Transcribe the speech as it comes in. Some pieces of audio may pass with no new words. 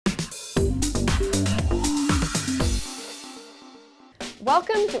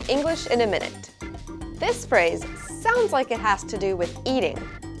Welcome to English in a Minute. This phrase sounds like it has to do with eating,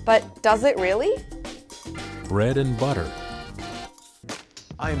 but does it really? Bread and butter.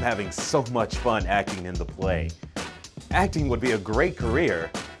 I'm having so much fun acting in the play. Acting would be a great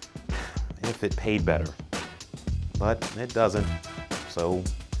career if it paid better. But it doesn't. So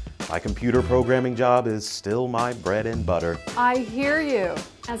my computer programming job is still my bread and butter. I hear you.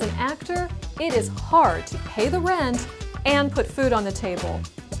 As an actor, it is hard to pay the rent and put food on the table.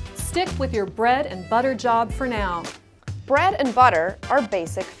 Stick with your bread and butter job for now. Bread and butter are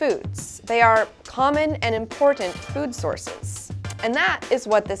basic foods. They are common and important food sources. And that is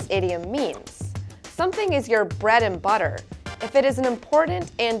what this idiom means. Something is your bread and butter if it is an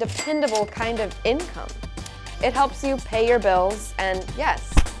important and dependable kind of income. It helps you pay your bills and,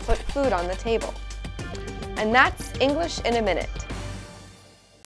 yes, put food on the table. And that's English in a Minute.